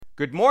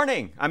Good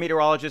morning. I'm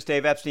meteorologist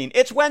Dave Epstein.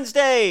 It's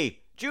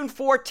Wednesday, June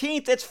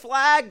 14th. It's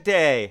Flag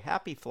Day.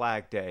 Happy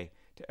Flag Day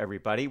to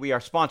everybody. We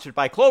are sponsored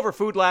by Clover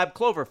Food Lab,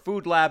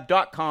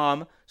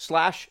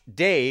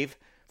 cloverfoodlab.com/Dave.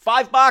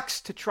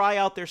 $5 to try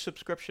out their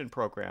subscription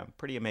program.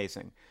 Pretty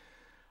amazing.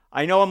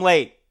 I know I'm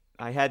late.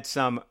 I had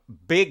some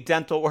big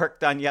dental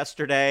work done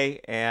yesterday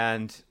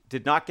and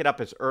did not get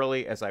up as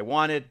early as I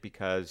wanted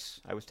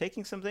because I was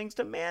taking some things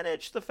to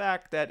manage the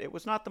fact that it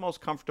was not the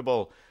most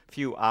comfortable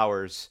few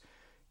hours.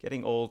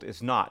 Getting old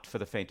is not for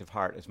the faint of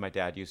heart, as my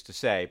dad used to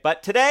say.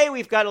 But today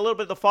we've got a little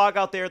bit of the fog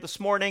out there this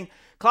morning.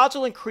 Clouds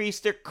will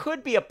increase. There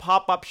could be a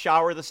pop-up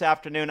shower this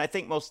afternoon. I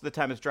think most of the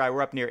time it's dry.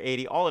 We're up near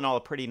 80. All in all,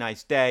 a pretty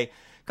nice day.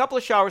 A couple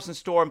of showers and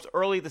storms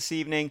early this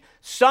evening.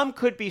 Some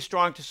could be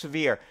strong to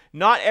severe.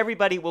 Not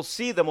everybody will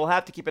see them. We'll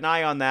have to keep an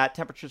eye on that.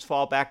 Temperatures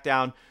fall back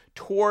down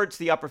towards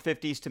the upper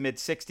 50s to mid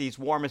 60s,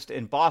 warmest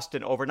in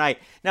Boston overnight.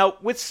 Now,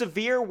 with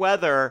severe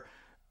weather,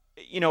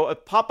 a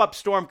pop-up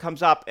storm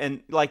comes up,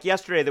 and like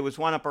yesterday, there was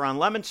one up around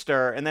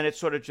Leominster, and then it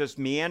sort of just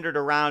meandered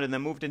around and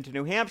then moved into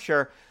New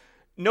Hampshire.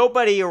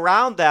 Nobody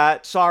around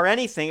that saw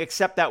anything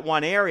except that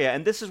one area,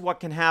 and this is what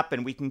can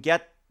happen. We can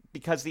get,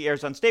 because the air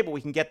is unstable,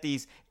 we can get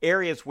these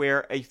areas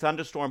where a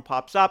thunderstorm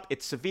pops up.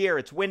 It's severe,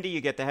 it's windy, you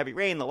get the heavy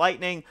rain, the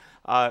lightning,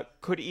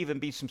 could even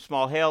be some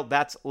small hail.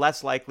 That's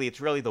less likely. It's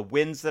really the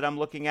winds that I'm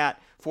looking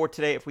at for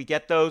today if we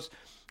get those.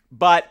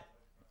 But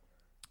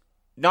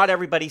not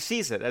everybody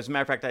sees it. As a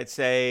matter of fact, I'd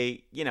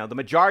say, the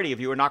majority of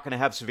you are not going to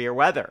have severe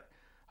weather.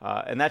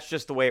 And that's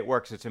just the way it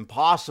works. It's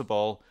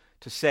impossible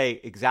to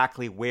say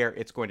exactly where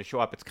it's going to show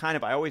up. It's kind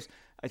of, I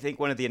think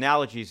one of the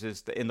analogies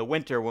is in the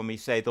winter when we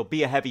say there'll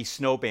be a heavy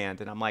snow band.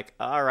 And I'm like,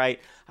 all right,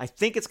 I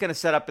think it's going to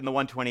set up in the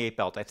 128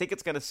 belt. I think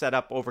it's going to set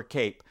up over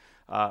Cape.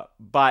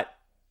 But,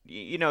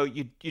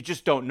 you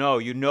just don't know.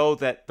 You know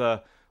that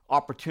the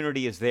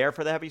opportunity is there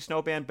for the heavy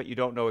snow band, but you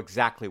don't know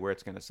exactly where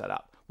it's going to set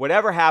up.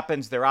 Whatever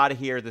happens, they're out of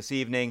here this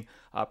evening,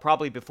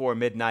 probably before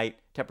midnight.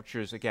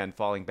 Temperatures, again,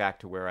 falling back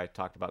to where I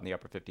talked about in the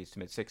upper 50s to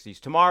mid 60s.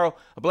 Tomorrow,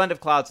 a blend of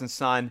clouds and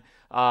sun.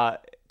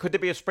 Could there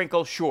be a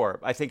sprinkle? Sure.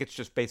 I think it's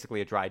just basically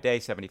a dry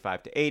day,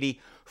 75 to 80.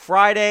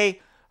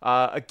 Friday,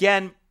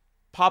 again,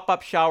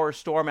 pop-up shower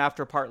storm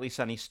after a partly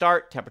sunny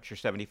start. Temperature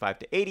 75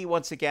 to 80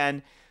 once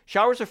again.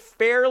 Showers are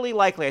fairly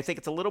likely. I think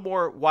it's a little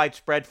more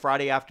widespread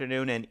Friday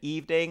afternoon and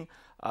evening,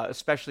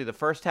 especially the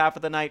first half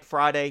of the night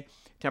Friday.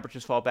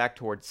 Temperatures fall back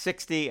towards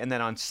 60. And then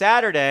on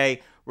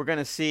Saturday, we're going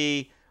to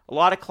see a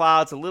lot of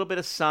clouds, a little bit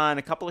of sun,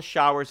 a couple of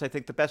showers. I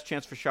think the best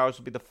chance for showers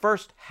will be the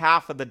first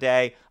half of the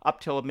day up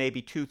till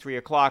maybe 2, 3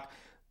 o'clock.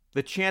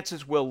 The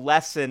chances will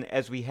lessen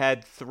as we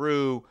head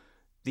through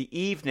the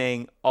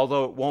evening,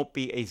 although it won't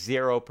be a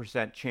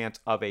 0% chance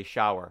of a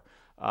shower.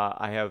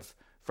 I have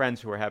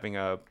friends who are having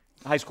a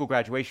high school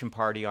graduation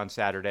party on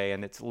Saturday,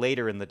 and it's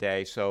later in the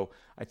day. So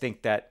I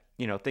think that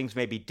things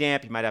may be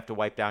damp. You might have to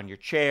wipe down your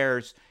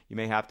chairs. You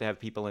may have to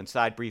have people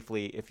inside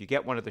briefly if you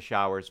get one of the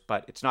showers,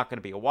 but it's not going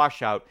to be a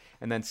washout.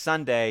 And then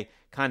Sunday,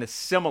 kind of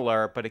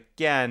similar, but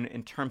again,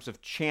 in terms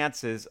of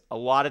chances, a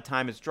lot of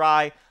time is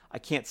dry. I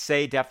can't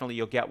say definitely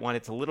you'll get one.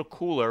 It's a little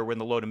cooler. We're in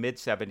the low to mid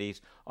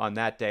 70s on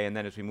that day. And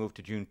then as we move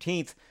to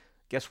Juneteenth,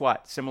 guess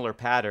what? Similar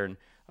pattern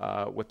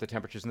with the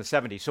temperatures in the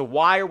 70s. So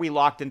why are we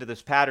locked into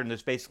this pattern?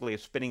 There's basically a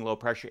spinning low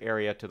pressure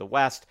area to the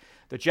west.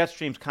 The jet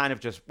stream's kind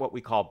of just what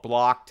we call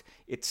blocked.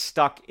 It's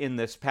stuck in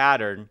this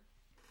pattern.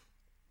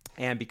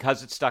 And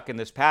because it's stuck in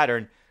this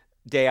pattern,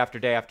 day after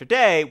day after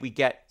day, we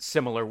get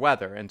similar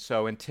weather. And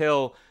so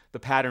until the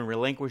pattern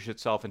relinquishes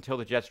itself, until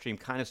the jet stream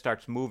kind of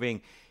starts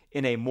moving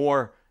in a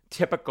more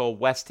typical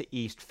west to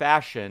east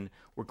fashion,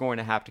 we're going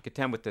to have to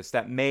contend with this.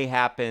 That may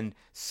happen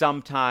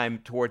sometime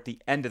toward the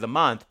end of the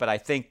month, but I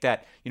think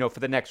that, for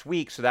the next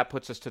week, so that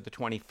puts us to the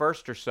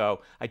 21st or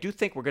so, I do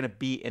think we're going to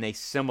be in a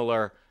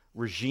similar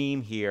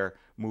regime here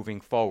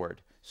moving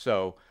forward.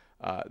 So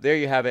there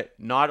you have it.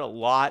 Not a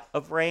lot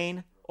of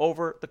rain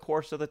over the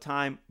course of the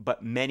time,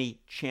 but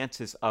many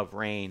chances of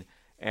rain.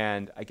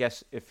 And I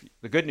guess if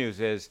the good news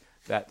is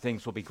that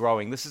things will be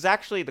growing. This is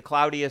actually the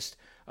cloudiest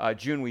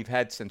June we've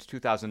had since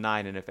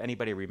 2009, and if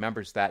anybody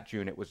remembers that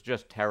June, it was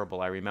just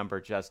terrible. I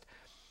remember just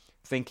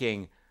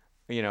thinking,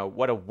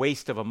 what a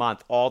waste of a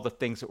month. All the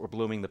things that were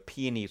blooming, the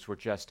peonies were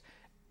just,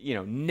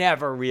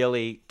 never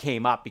really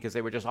came up because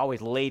they were just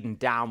always laden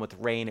down with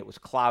rain. It was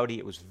cloudy.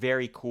 It was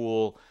very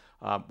cool.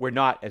 We're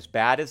not as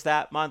bad as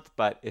that month,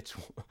 but it's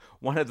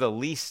one of the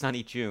least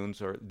sunny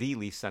Junes, or the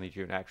least sunny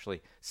June,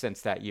 actually, since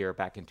that year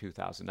back in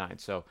 2009.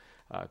 So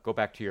go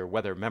back to your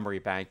weather memory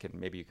bank, and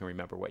maybe you can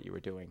remember what you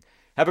were doing.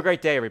 Have a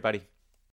great day, everybody.